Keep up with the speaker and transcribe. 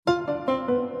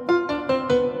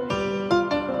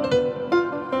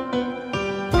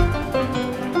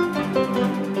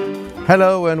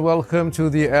Hello and welcome to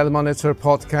the El Monitor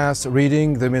podcast,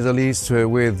 Reading the Middle East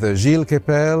with Gilles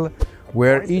Kepel,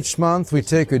 where each month we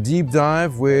take a deep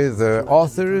dive with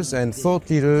authors and thought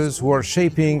leaders who are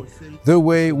shaping the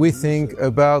way we think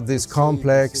about this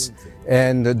complex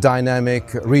and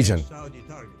dynamic region.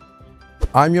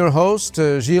 I'm your host,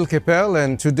 Gilles Kepel,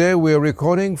 and today we're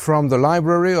recording from the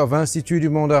library of Institut du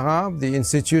Monde Arabe, the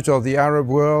Institute of the Arab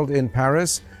World in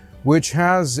Paris, which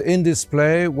has in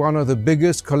display one of the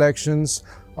biggest collections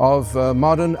of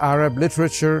modern Arab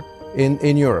literature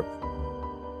in Europe.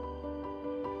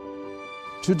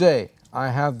 Today, I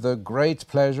have the great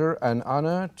pleasure and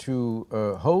honor to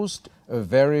host a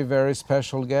very, very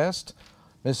special guest,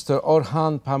 Mr.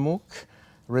 Orhan Pamuk,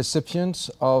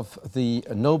 recipient of the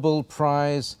Nobel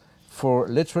Prize for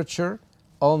Literature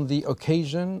on the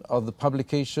occasion of the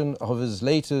publication of his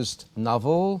latest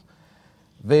novel,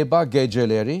 Veba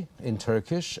Geceleri in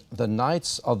Turkish, The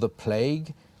Nights of the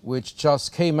Plague, which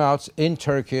just came out in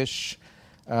Turkish,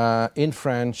 in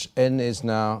French, and is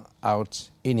now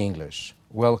out in English.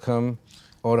 Welcome,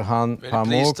 Orhan Pamuk. Very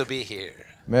pleased to be here.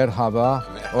 Merhaba,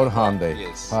 Orhan Bey,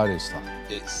 Yes. Paris'tan.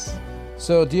 Yes.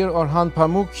 So, dear Orhan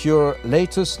Pamuk, your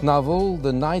latest novel,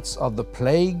 The Nights of the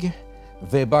Plague,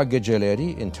 Veba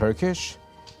Geceleri in Turkish,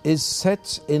 is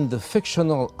set in the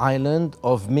fictional island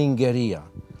of Mingeria,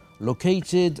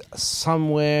 located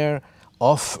somewhere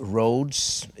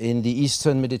off-roads in the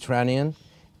eastern Mediterranean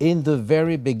in the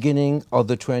very beginning of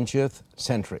the 20th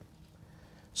century.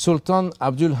 Sultan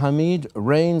Abdulhamid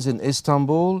reigns in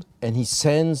Istanbul, and he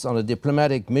sends on a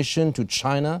diplomatic mission to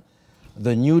China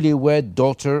the newlywed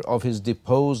daughter of his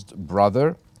deposed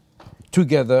brother,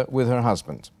 together with her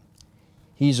husband.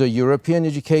 He's a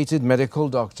European-educated medical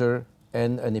doctor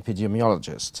and an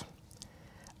epidemiologist.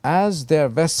 As their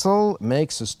vessel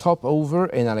makes a stopover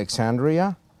in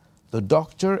Alexandria, the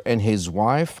doctor and his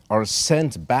wife are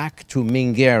sent back to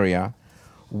Mingeria,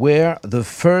 where the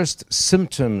first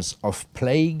symptoms of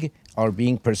plague are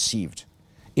being perceived,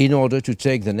 in order to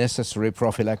take the necessary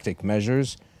prophylactic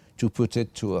measures to put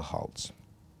it to a halt.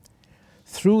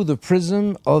 Through the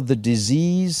prism of the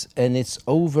disease and its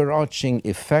overarching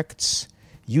effects,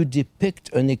 you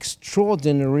depict an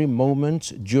extraordinary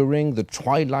moment during the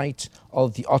twilight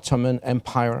of the Ottoman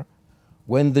Empire,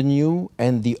 when the new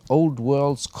and the old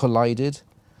worlds collided,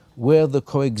 where the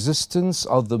coexistence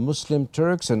of the Muslim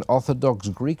Turks and Orthodox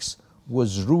Greeks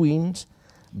was ruined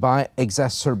by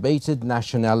exacerbated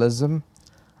nationalism,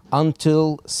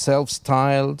 until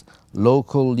self-styled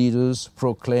local leaders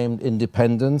proclaimed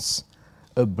independence,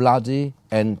 a bloody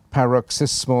and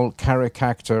paroxysmal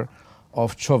caricature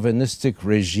of chauvinistic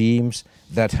regimes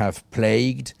that have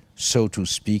plagued, so to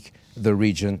speak, the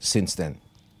region since then.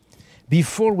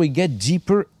 Before we get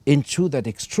deeper into that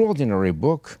extraordinary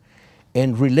book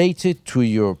and relate it to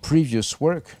your previous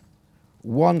work,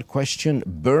 one question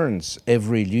burns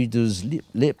every reader's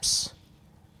lips.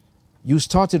 You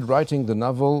started writing the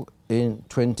novel in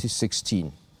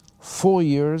 2016, 4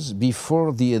 years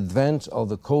before the advent of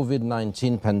the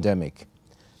COVID-19 pandemic.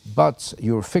 But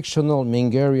your fictional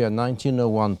Mingeria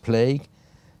 1901 plague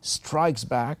strikes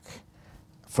back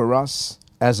for us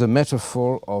as a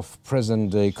metaphor of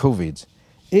present-day COVID,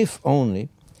 if only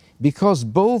because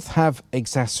both have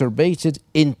exacerbated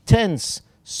intense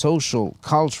social,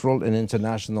 cultural, and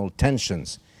international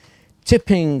tensions,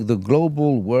 tipping the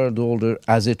global world order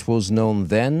as it was known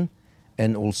then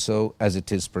and also as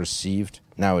it is perceived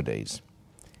nowadays.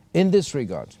 In this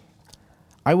regard,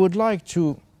 I would like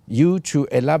you to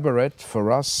elaborate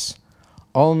for us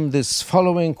on this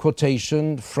following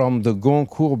quotation from the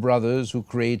Goncourt brothers, who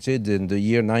created in the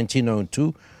year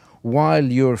 1902, while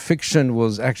your fiction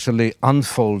was actually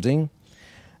unfolding,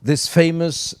 this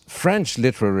famous French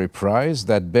literary prize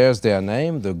that bears their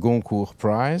name, the Goncourt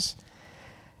Prize.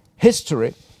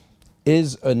 History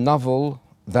is a novel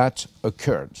that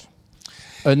occurred.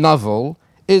 A novel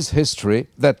is history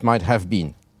that might have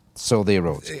been. So they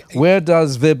wrote. Where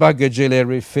does Veba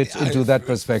Geceleri fit into that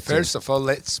perspective? First of all,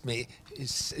 let me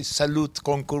salute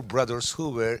Goncourt brothers, who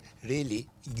were really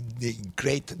the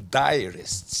great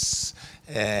diarists.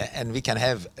 And we can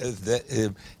have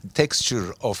the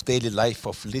texture of daily life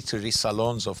of literary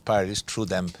salons of Paris through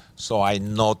them. So I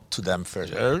nod to them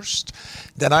first.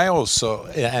 Then I also,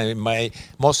 my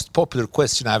most popular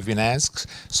question I've been asked,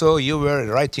 so you were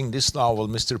writing this novel,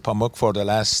 Mr. Pamuk, for the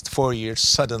last 4 years.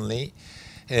 Suddenly,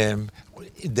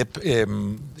 the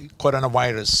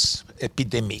coronavirus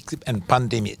epidemic and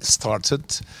pandemic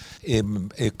started.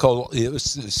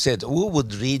 Said, who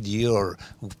would read your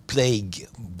plague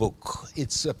book?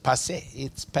 It's passé,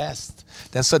 it's past.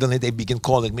 Then suddenly they begin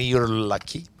calling me, you're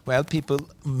lucky. Well, people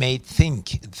may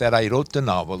think that I wrote the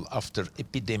novel after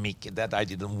epidemic, that I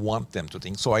didn't want them to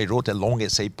think. So I wrote a long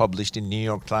essay published in New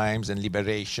York Times and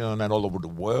Liberation and all over the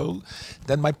world.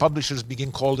 Then my publishers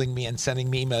began calling me and sending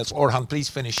me emails, Orhan, please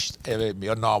finish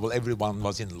your novel. Everyone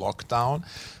was in lockdown.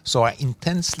 So I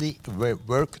intensely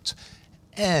worked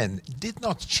and did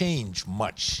not change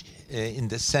much in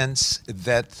the sense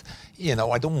that,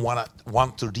 I don't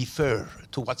want to refer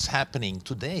to what's happening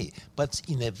today, but it's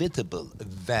inevitable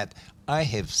that I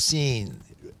have seen,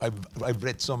 I've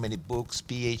read so many books,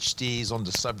 PhDs on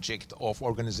the subject of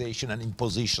organization and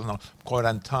imposition of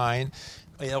quarantine.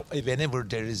 Whenever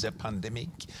there is a pandemic,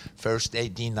 first they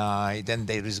deny, then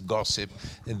there is gossip,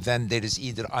 and then there is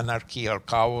either anarchy or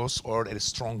chaos, or a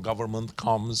strong government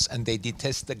comes and they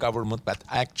detest the government, but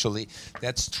actually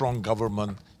that strong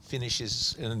government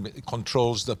finishes and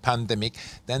controls the pandemic.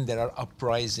 Then there are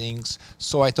uprisings.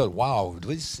 So I thought, wow,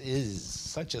 this is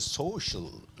such a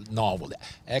social novel.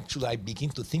 Actually, I begin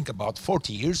to think about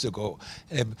 40 years ago,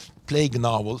 a plague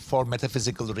novel for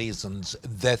metaphysical reasons,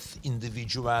 death,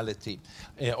 individuality,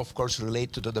 of course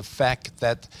related to the fact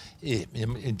that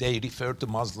they refer to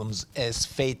Muslims as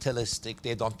fatalistic.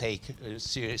 They don't take it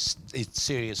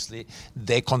seriously.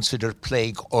 They consider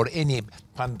plague or any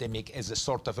pandemic as a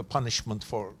sort of a punishment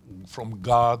from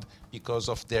God because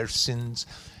of their sins.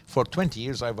 For 20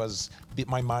 years,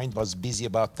 my mind was busy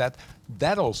about that.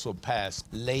 That also passed.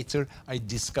 Later, I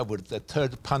discovered the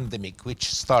third pandemic, which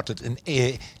started in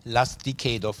the last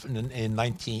decade of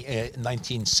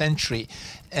 19th century,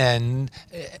 and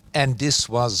this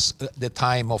was the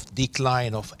time of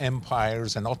decline of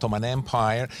empires and Ottoman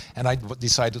Empire, and I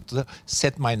decided to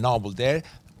set my novel there.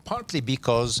 Partly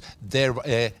because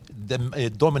the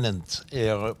dominant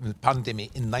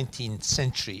pandemic in 19th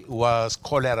century was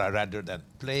cholera rather than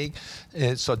plague.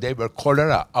 So there were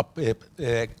cholera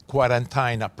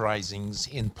quarantine uprisings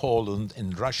in Poland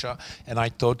and Russia. And I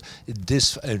thought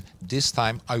this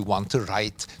time I want to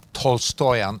write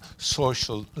Tolstoyan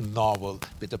social novel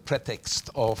with a pretext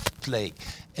of plague.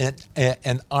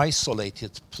 An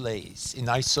isolated place. In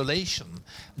isolation,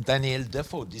 Daniel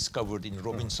Defoe discovered in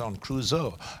Robinson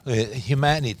Crusoe,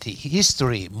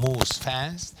 history moves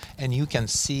fast, and you can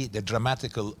see the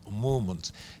dramatical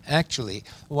movements. Actually,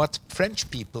 what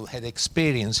French people had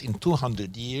experienced in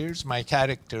 200 years, my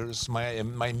characters, my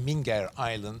Mingar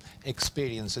Island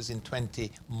experiences in 20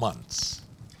 months.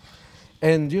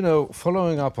 And,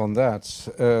 following up on that,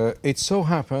 it so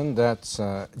happened that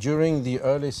during the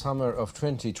early summer of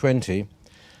 2020,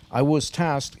 I was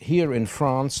tasked here in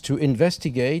France to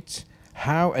investigate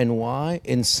how and why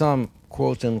in some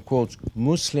quote-unquote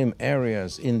Muslim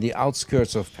areas in the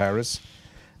outskirts of Paris,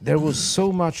 there was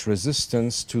so much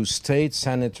resistance to state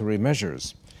sanitary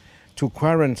measures, to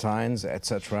quarantines,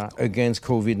 etc., against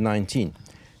COVID-19.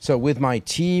 So with my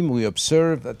team, we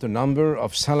observed that the number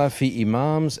of Salafi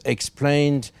imams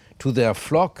explained to their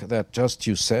flock that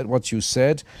what you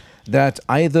said, that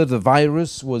either the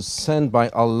virus was sent by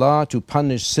Allah to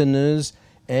punish sinners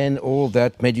and all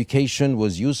that medication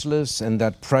was useless and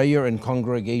that prayer and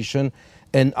congregation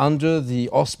and under the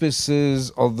auspices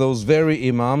of those very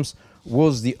imams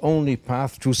was the only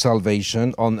path to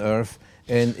salvation on earth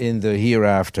and in the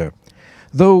hereafter.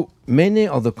 Though many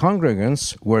of the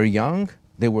congregants were young,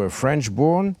 they were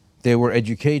French-born, they were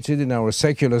educated in our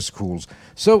secular schools.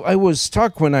 So I was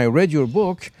struck when I read your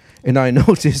book and I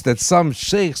noticed that some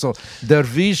sheikhs or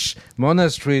dervish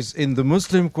monasteries in the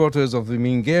Muslim quarters of the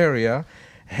Mingaria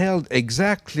held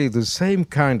exactly the same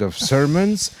kind of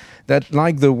sermons that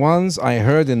like the ones I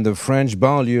heard in the French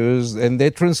banlieues, and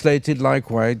they translated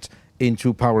likewise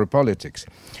into power politics.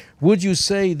 Would you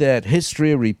say that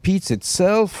history repeats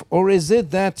itself, or is it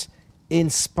that in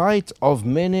spite of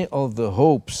many of the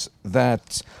hopes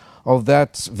of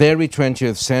that very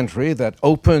 20th century that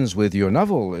opens with your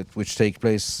novel, which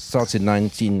starts in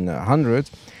 1900,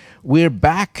 we're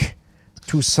back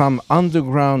to some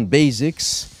underground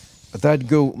basics that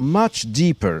go much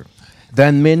deeper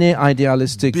than many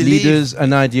idealistic leaders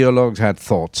and ideologues had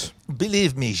thought?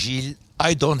 Believe me, Gilles,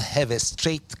 I don't have a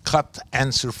straight-cut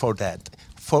answer for that.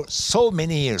 For so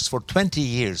many years, for 20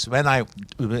 years, when I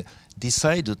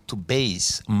decided to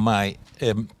base my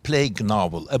plague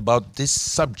novel about this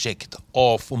subject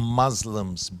of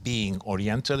Muslims being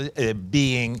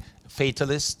being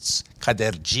fatalists,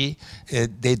 kaderci,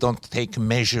 they don't take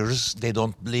measures, they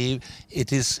don't believe.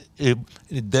 It is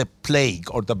the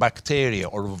plague or the bacteria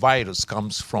or virus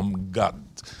comes from God.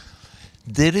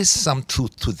 There is some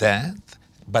truth to that,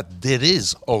 but there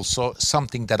is also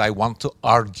something that I want to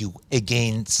argue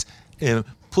against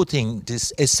putting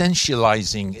this,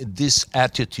 essentializing this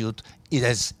attitude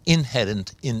as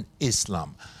inherent in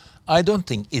Islam. I don't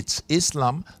think it's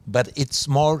Islam, but it's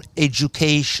more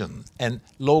education and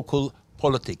local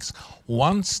politics.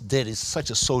 Once there is such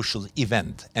a social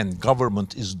event and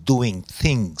government is doing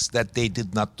things that they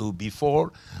did not do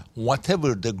before,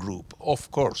 whatever the group, of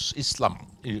course, Islami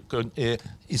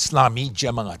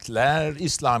cemaatler,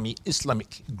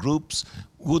 Islamic groups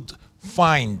would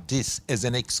find this as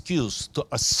an excuse to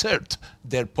assert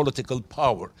their political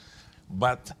power.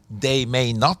 But they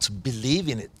may not believe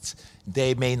in it.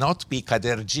 They may not be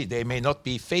kaderci, they may not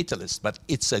be fatalist, but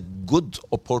it's a good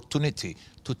opportunity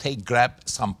to grab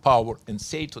some power and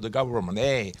say to the government,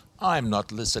 hey, I'm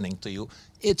not listening to you.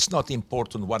 It's not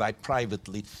important what I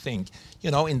privately think.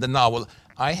 In the novel,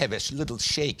 I have a little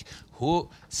sheikh who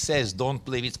says, don't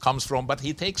believe it comes from, but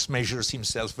he takes measures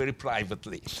himself very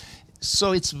privately.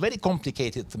 So it's very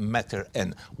complicated matter,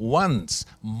 and once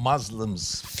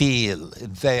Muslims feel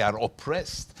they are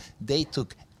oppressed, they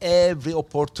took every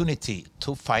opportunity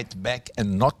to fight back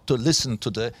and not to listen to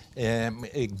the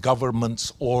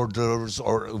government's orders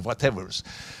or whatever's.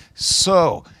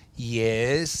 So,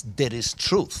 yes, there is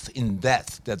truth in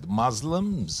that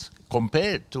Muslims,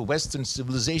 compared to Western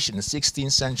civilization,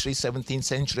 16th century, 17th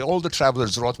century, all the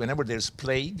travelers wrote whenever there's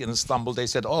plague in Istanbul, they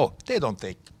said, oh, they don't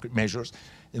take measures.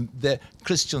 The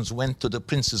Christians went to the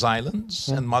Prince's Islands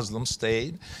and Muslims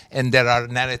stayed. And there are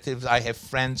narratives. I have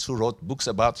friends who wrote books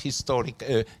about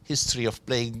history of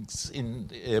plagues in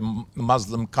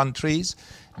Muslim countries.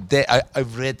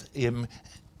 I've read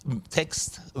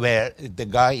text where the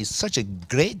guy is such a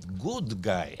good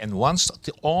guy and wants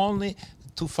to only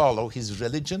to follow his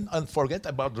religion and forget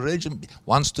about religion,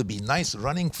 wants to be nice,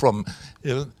 running from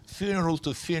funeral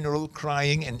to funeral,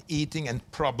 crying and eating and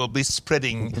probably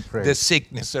spreading the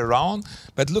sickness around.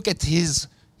 But look at he's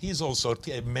also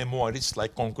a memoirist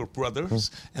like Conquer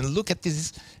Brothers, and look at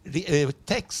this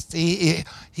text. He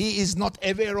is not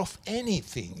aware of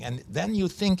anything. And then you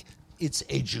think it's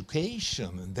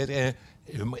education, that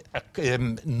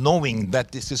knowing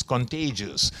that this is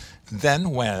contagious. Then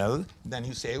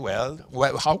you say, well,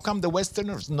 how come the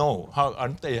Westerners know? How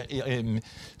aren't they?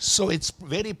 So it's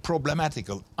very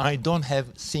problematical. I don't have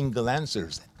single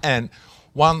answers. And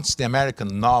once the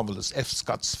American novelist F.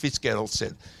 Scott Fitzgerald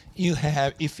said,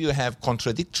 if you have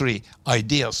contradictory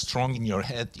ideas strong in your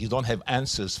head, you don't have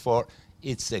answers for,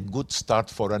 it's a good start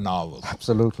for a novel.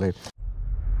 Absolutely.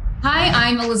 Hi,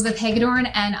 I'm Elizabeth Hagedorn,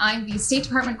 and I'm the State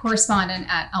Department correspondent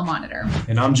at Al Monitor.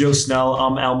 And I'm Joe Snell.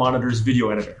 I'm Al Monitor's video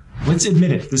editor. Let's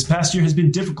admit it, this past year has been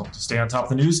difficult to stay on top of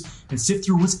the news and sift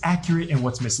through what's accurate and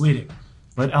what's misleading.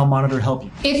 Let Al Monitor help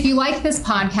you. If you like this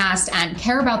podcast and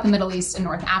care about the Middle East and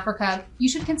North Africa, you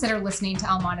should consider listening to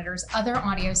Al Monitor's other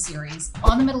audio series,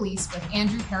 On the Middle East with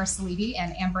Andrew Parasalevi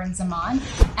and Amberin Zaman,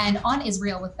 and On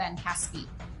Israel with Ben Caspi.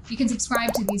 You can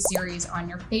subscribe to these series on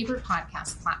your favorite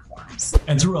podcast platforms.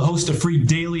 And through a host of free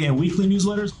daily and weekly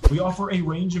newsletters, we offer a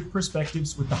range of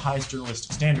perspectives with the highest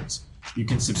journalistic standards. You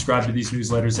can subscribe to these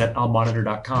newsletters at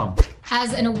almonitor.com.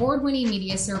 As an award-winning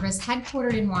media service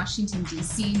headquartered in Washington,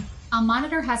 D.C., Al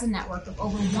Monitor has a network of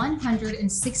over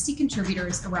 160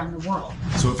 contributors around the world.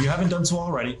 So if you haven't done so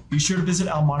already, be sure to visit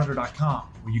almonitor.com,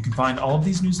 where you can find all of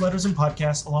these newsletters and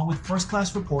podcasts along with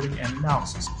first-class reporting and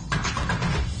analysis.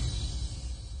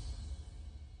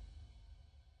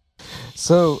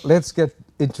 So let's get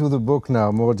into the book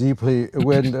now more deeply.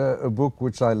 When a book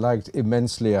which I liked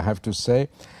immensely, I have to say,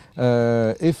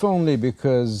 if only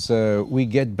because we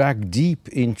get back deep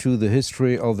into the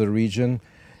history of the region,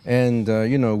 and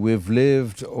we've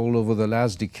lived all over the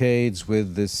last decades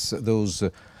with those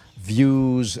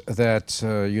views that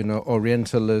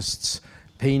Orientalists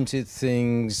painted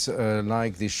things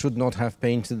like they should not have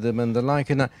painted them and the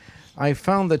like. And I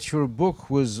found that your book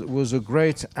was a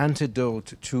great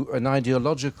antidote to an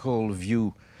ideological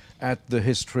view at the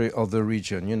history of the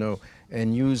region,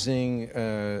 and using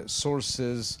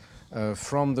sources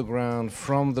from the ground,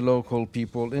 from the local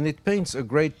people, and it paints a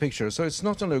great picture. So it's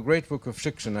not only a great book of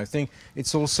fiction, I think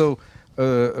it's also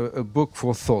a book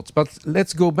for thoughts. But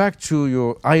let's go back to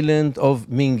your island of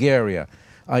Mingaria.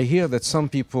 I hear that some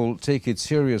people take it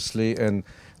seriously, and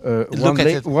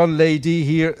one lady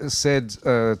here said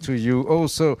to you, oh,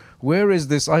 so where is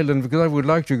this island? Because I would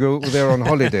like to go there on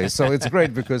holiday. So it's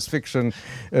great because fiction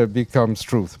becomes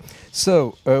truth.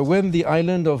 So when the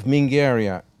island of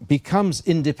Mingaria becomes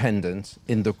independent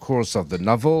in the course of the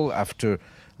novel, after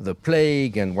the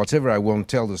plague and whatever, I won't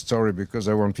tell the story because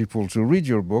I want people to read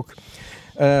your book,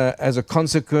 as a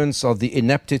consequence of the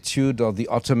ineptitude of the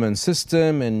Ottoman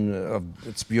system and of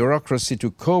its bureaucracy to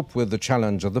cope with the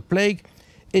challenge of the plague,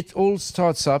 it all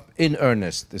starts up in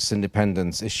earnest, this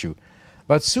independence issue.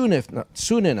 But soon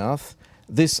enough,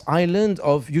 this island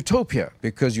of utopia,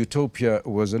 because utopia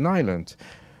was an island,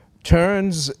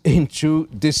 turns into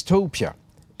dystopia,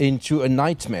 into a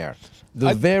nightmare.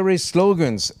 The very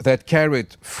slogans that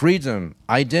carried freedom,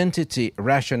 identity,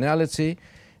 rationality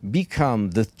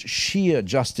become the sheer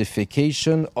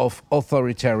justification of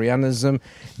authoritarianism,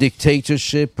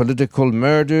 dictatorship, political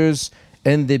murders,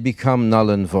 and they become null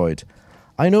and void.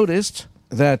 I noticed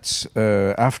that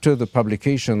after the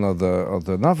publication of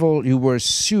the novel, you were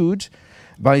sued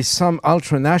by some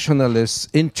ultranationalists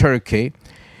in Turkey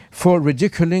for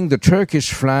ridiculing the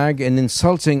Turkish flag and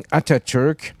insulting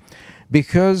Ataturk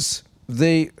because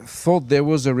they thought there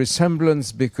was a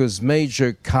resemblance because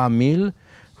Major Kamil,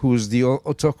 who's the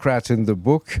autocrat in the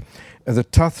book, the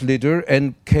tough leader,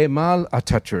 and Kemal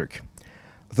Ataturk.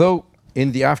 Though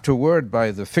in the afterword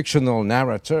by the fictional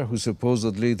narrator, who's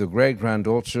supposedly the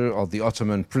great-granddaughter of the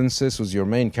Ottoman princess, who's your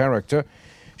main character,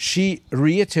 she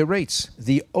reiterates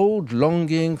the old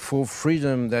longing for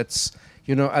freedom that's,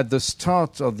 at the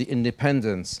start of the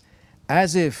independence,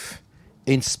 as if,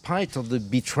 in spite of the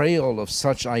betrayal of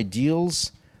such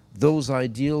ideals, those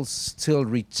ideals still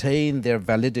retain their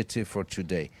validity for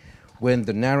today, when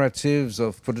the narratives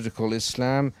of political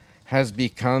Islam has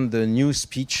become the new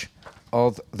speech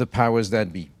of the powers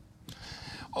that be.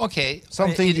 Okay.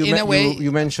 Something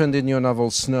you mentioned in your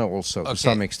novel Snow also, to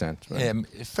some extent. Right?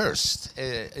 First,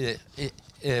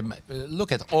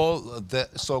 look at all the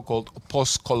so-called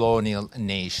post-colonial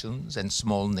nations and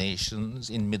small nations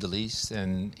in Middle East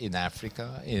and in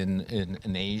Africa,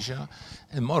 in Asia,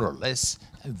 and more or less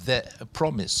the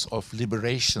promise of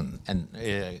liberation and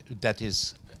that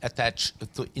is attached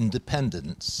to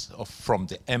independence from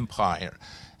the empire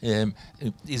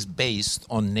is based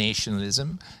on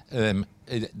nationalism.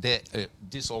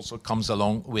 This also comes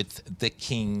along with the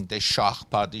king, the Shah,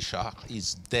 Padishah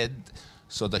is dead,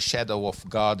 so the shadow of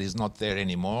God is not there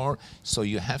anymore. So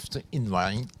you have to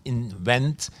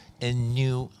invent a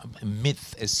new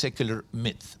myth, a secular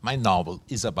myth. My novel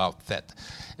is about that.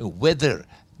 Whether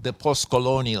the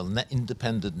post-colonial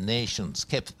independent nations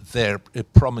kept their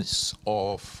promise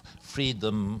of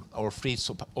freedom or free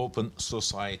open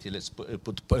society, let's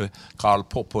put Karl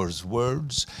Popper's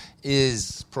words,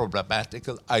 is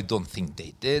problematical. I don't think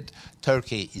they did.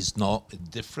 Turkey is no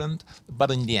different.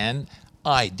 But in the end,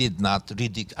 I did not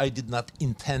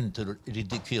intend to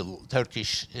ridicule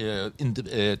Turkish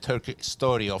Turkish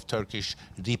story of Turkish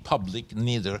Republic,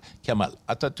 neither Kemal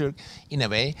Ataturk. In a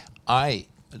way, I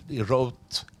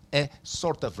wrote a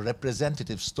sort of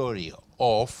representative story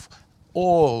of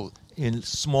all in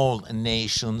small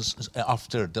nations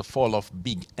after the fall of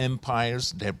big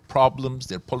empires, their problems,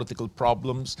 their political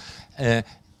problems, and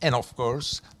of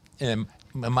course,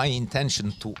 my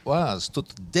intention was to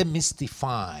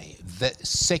demystify the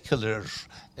secular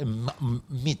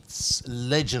myths,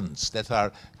 legends that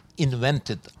are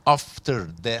invented after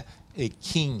the a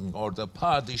king or the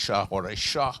padishah or a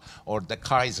shah or the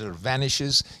kaiser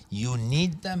vanishes. You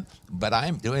need them, but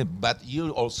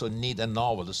you also need a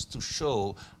novelist to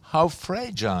show how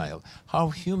fragile, how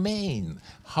humane,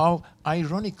 how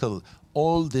ironical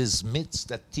all these myths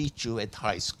that teach you at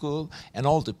high school, and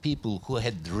all the people who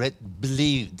had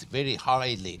believed very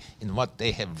highly in what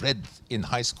they have read in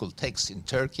high school texts in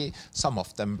Turkey. Some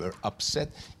of them were upset.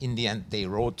 In the end, they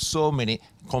wrote so many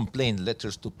complaint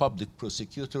letters to public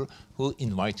prosecutor who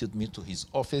invited me to his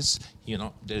office.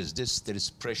 There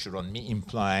is pressure on me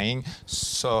implying,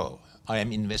 so I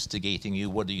am investigating you,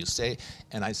 what do you say?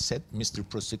 And I said, Mr.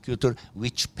 Prosecutor,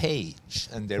 which page?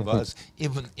 And there was,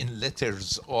 even in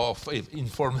letters of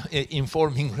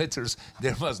informing letters,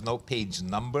 there was no page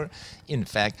number. In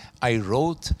fact, I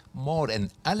wrote more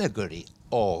an allegory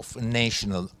of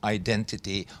national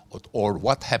identity or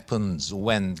what happens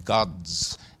when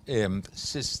God's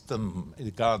system,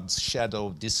 God's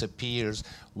shadow disappears.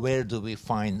 Where do we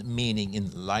find meaning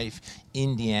in life?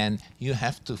 In the end, you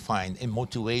have to find a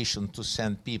motivation to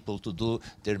send people to do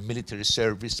their military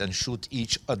service and shoot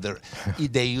each other.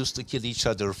 They used to kill each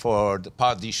other for the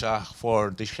Padishah,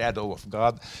 for the shadow of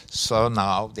God. So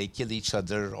now they kill each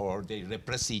other or they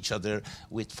repress each other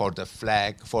for the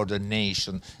flag, for the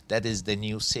nation. That is the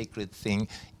new sacred thing.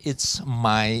 It's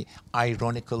my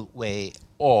ironical way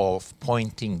of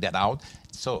pointing that out.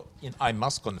 So I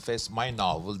must confess, my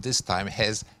novel this time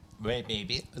has,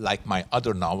 maybe like my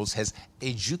other novels, has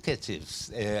educative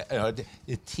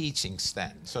teaching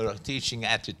stance or teaching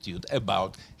attitude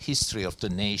about history of the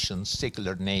nations,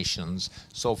 secular nations,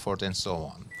 so forth and so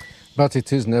on. But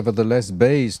it is nevertheless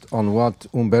based on what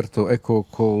Umberto Eco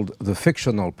called the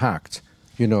fictional pact,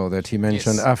 that he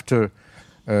mentioned. Yes. After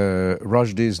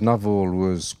Rushdie's novel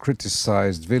was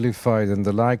criticized, vilified, and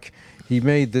the like, he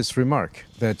made this remark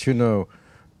that,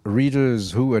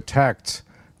 readers who attacked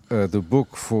the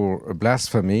book for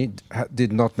blasphemy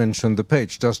did not mention the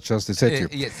page, just etc.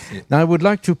 Yes. Now, I would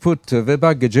like to put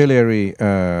Veba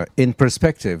Geceleri in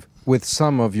perspective with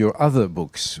some of your other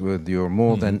books, with your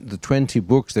more than the 20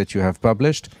 books that you have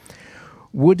published.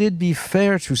 Would it be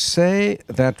fair to say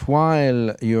that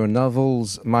while your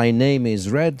novels My Name is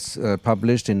Red,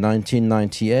 published in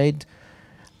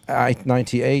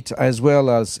 1998, as well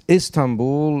as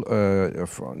Istanbul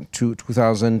from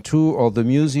 2002, or The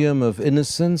Museum of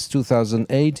Innocence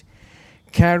 2008,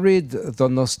 carried the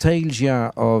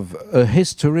nostalgia of a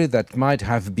history that might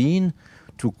have been,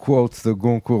 to quote the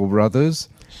Goncourt brothers?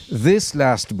 This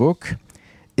last book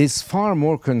is far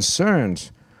more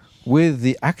concerned with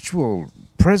the actual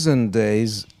present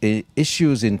day's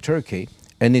issues in Turkey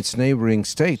and its neighboring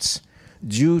states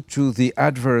due to the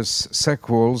adverse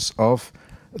sequels of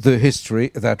the history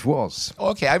that was.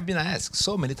 Okay, I've been asked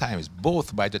so many times,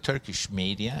 both by the Turkish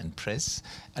media and press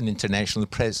and international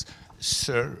press,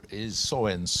 sir, is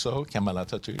so-and-so Kemal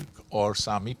Atatürk, or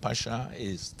Sami Pasha,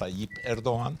 is Tayyip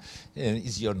Erdogan,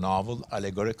 is your novel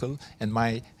allegorical? And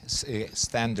my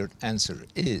standard answer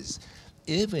is,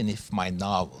 even if my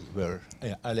novel were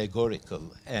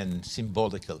allegorical and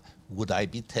symbolical, would I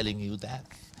be telling you that?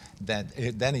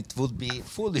 Then it would be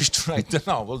foolish to write the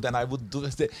novel. Then I would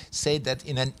say that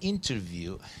in an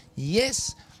interview.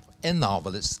 Yes, a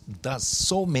novelist does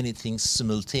so many things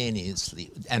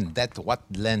simultaneously, and that what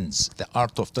lends the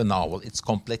art of the novel, its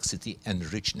complexity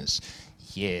and richness.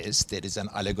 Yes, there is an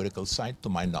allegorical side to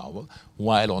my novel,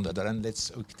 while on the other hand,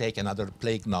 let's take another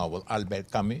plague novel,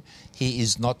 Albert Camus. He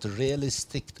is not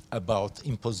realistic about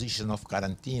imposition of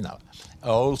quarantena.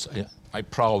 Also, I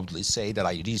proudly say that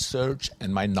I research,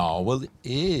 and my novel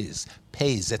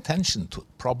pays attention to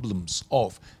problems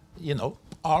of,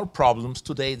 our problems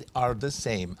today are the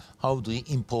same. How do we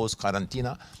impose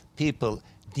quarantena? People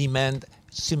demand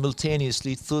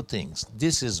simultaneously two things.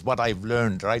 This is what I've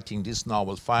learned writing this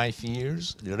novel 5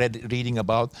 years, reading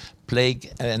about plague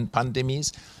and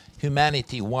pandemics.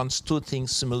 Humanity wants two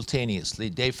things simultaneously.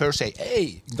 They first say,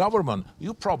 hey, government,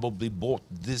 you probably bought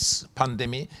this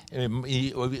pandemic,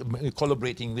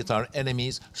 collaborating with our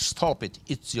enemies. Stop it.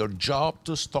 It's your job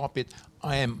to stop it.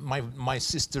 My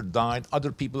sister died.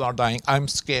 Other people are dying. I'm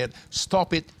scared.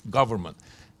 Stop it, government.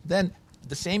 Then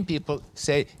the same people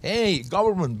say, hey,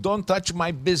 government, don't touch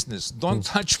my business. Don't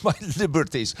touch my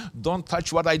liberties. Don't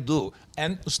touch what I do.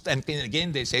 And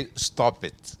again, they say, stop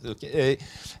it. Okay?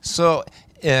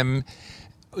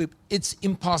 It's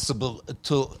impossible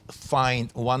to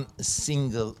find one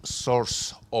single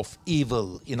source of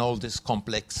evil in all this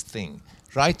complex thing.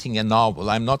 Writing a novel,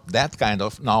 I'm not that kind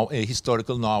of a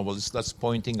historical novelist that's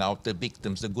pointing out the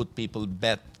victims, the good people,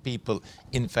 bad people.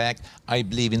 In fact, I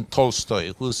believe in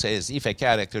Tolstoy, who says, if a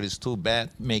character is too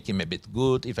bad, make him a bit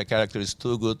good. If a character is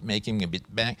too good, make him a bit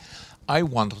bad. I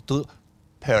wanted to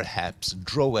perhaps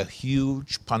draw a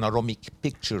huge panoramic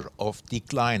picture of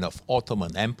decline of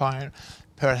Ottoman Empire.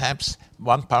 Perhaps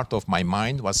one part of my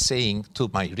mind was saying to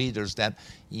my readers that,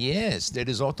 yes, there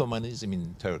is Ottomanism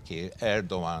in Turkey,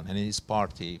 Erdogan and his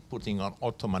party putting on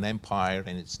Ottoman Empire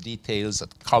and its details,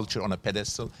 and culture on a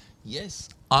pedestal. Yes,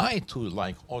 I too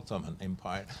like Ottoman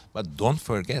Empire, but don't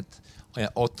forget,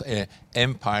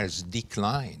 empires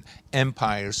decline.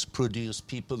 Empires produce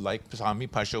people like Sami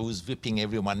Pasha, who's whipping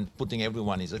everyone, putting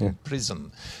everyone in prison.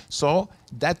 So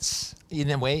that's,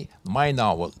 in a way, my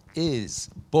novel is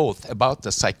both about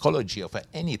the psychology of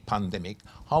any pandemic,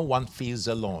 how one feels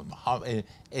alone, how,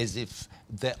 as if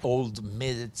the old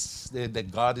myths, the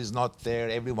God is not there,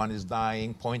 everyone is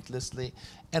dying pointlessly,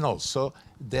 and also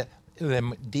the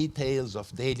details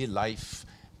of daily life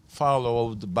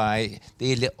followed by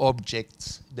daily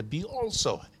objects. The be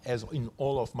also, as in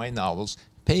all of my novels,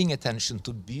 paying attention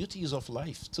to beauties of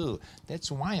life too. That's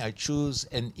why I choose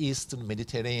an Eastern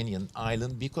Mediterranean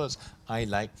island, because I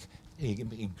like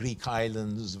Greek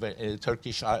islands,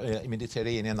 Turkish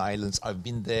Mediterranean islands. I've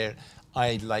been there.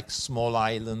 I like small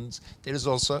islands. There is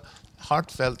also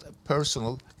heartfelt,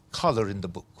 personal color in the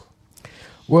book.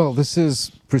 Well, this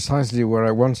is precisely where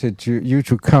I wanted you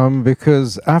to come,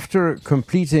 because after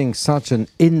completing such an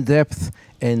in-depth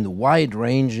and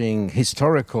wide-ranging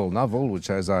historical novel, which,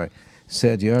 as I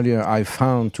said earlier, I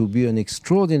found to be an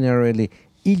extraordinarily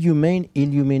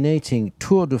illuminating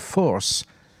tour de force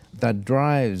that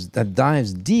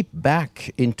dives deep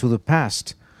back into the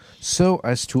past so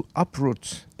as to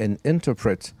uproot and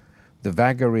interpret the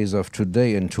vagaries of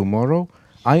today and tomorrow,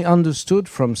 I understood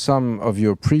from some of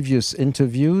your previous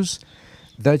interviews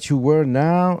that you were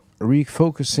now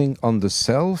refocusing on the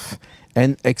self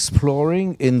and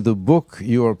exploring in the book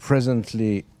you are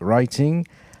presently writing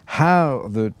how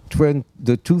the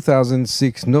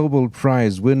 2006 Nobel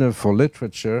Prize winner for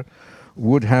literature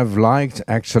would have liked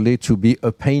actually to be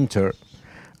a painter,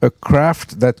 a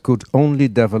craft that could only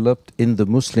develop in the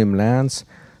Muslim lands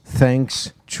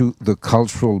thanks to the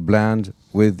cultural blend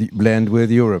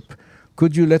with Europe.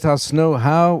 Could you let us know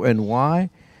how and why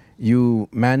you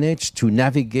managed to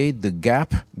navigate the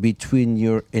gap between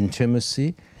your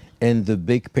intimacy and the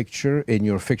big picture in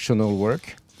your fictional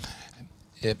work?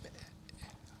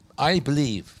 I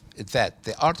believe that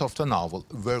the art of the novel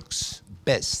works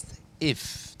best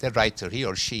if the writer, he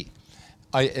or she,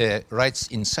 writes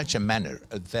in such a manner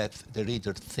that the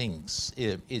reader thinks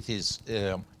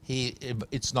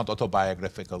it's not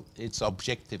autobiographical, it's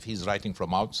objective, he's writing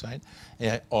from outside,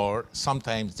 or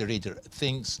sometimes the reader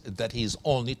thinks that he's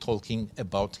only talking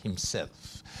about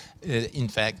himself. In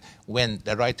fact, when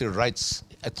the writer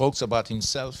talks about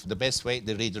himself, the best way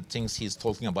the reader thinks he's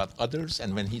talking about others,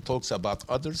 and when he talks about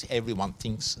others, everyone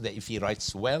thinks that if he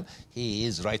writes well, he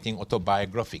is writing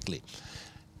autobiographically.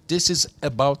 This is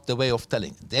about the way of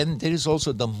telling. Then there is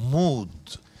also the mood.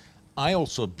 I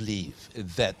also believe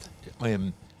that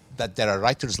there are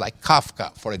writers like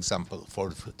Kafka, for example.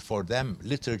 For them,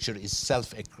 literature is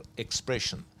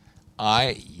self-expression.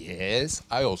 I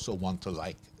also want to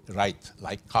write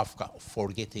like Kafka,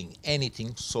 forgetting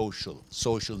anything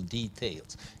social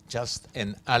details, just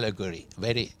an allegory,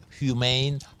 very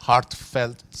humane,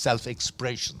 heartfelt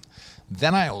self-expression.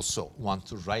 Then I also want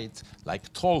to write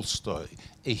like Tolstoy,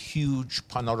 a huge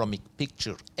panoramic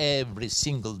picture, every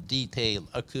single detail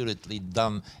accurately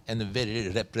done and very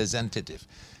representative.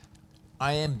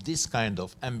 I am this kind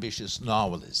of ambitious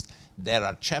novelist. There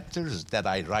are chapters that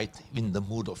I write in the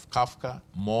mood of Kafka,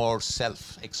 more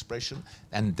self-expression,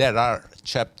 and there are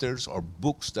chapters or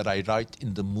books that I write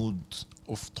in the mood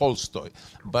of Tolstoy,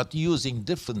 but using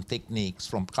different techniques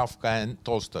from Kafka and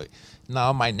Tolstoy.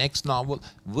 Now, my next novel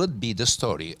would be the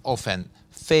story of an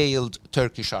failed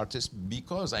Turkish artist,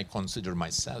 because I consider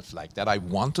myself like that. I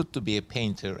wanted to be a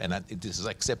painter, and this is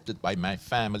accepted by my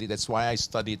family. That's why I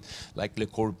studied like Le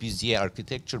Corbusier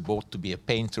architecture, both to be a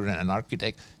painter and an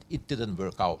architect. It didn't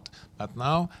work out. But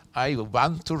now I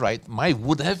want to write my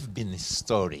would-have-been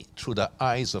story through the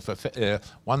eyes of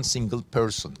one single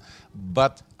person.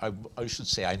 But I should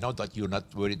say, I know that you're not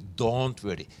worried. Don't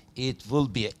worry. It will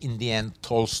be, in the end,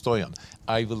 Tolstoyan.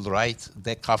 I will write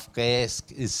the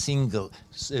Kafkaesque single.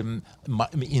 In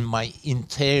my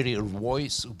interior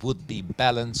voice would be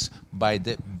balanced by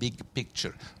the big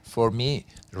picture. For me,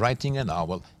 writing a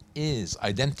novel is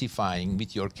identifying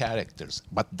with your characters,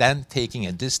 but then taking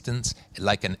a distance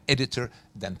like an editor,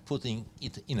 then putting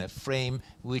it in a frame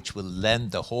which will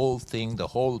lend the whole thing, the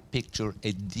whole picture,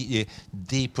 a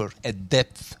deeper, a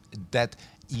depth that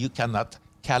you cannot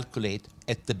calculate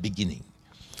at the beginning.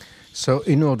 So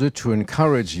in order to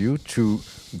encourage you to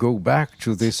go back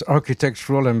to this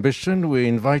architectural ambition, we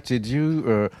invited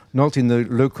you not in the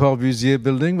Le Corbusier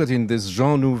building, but in this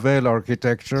Jean Nouvel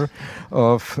architecture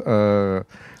of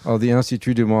the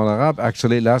Institut du Monde Arabe.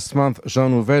 Actually, last month,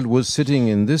 Jean Nouvel was sitting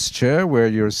in this chair where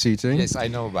you're sitting. Yes, I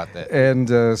know about that. And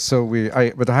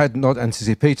but I had not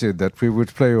anticipated that we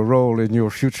would play a role in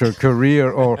your future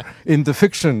career or in the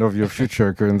fiction of your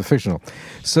future career, in the fictional.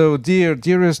 So,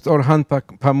 dearest Orhan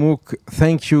Pamuk,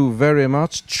 thank you very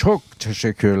much. Çok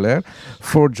teşekkürler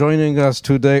for joining us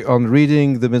today on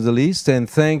Reading the Middle East, and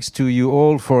thanks to you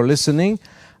all for listening.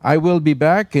 I will be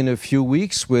back in a few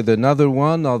weeks with another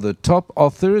one of the top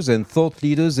authors and thought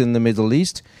leaders in the Middle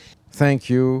East.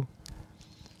 Thank you.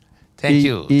 Thank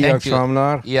you. İyi Thank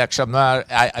akşamlar. you. İyi akşamlar.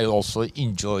 I also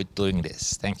enjoyed doing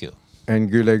this. Thank you. And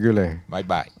güle güle.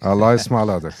 Bye-bye. Allah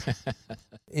ısmarladık.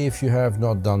 If you have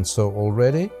not done so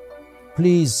already,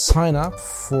 please sign up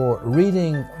for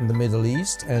Reading the Middle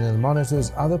East and El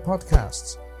Monitor's other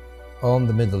podcasts on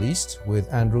the Middle East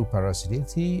with Andrew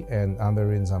Parasiliti and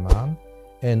Amberin Zaman,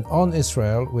 and On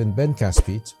Israel with Ben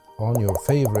Caspit on your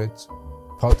favorite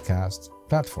podcast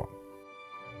platform.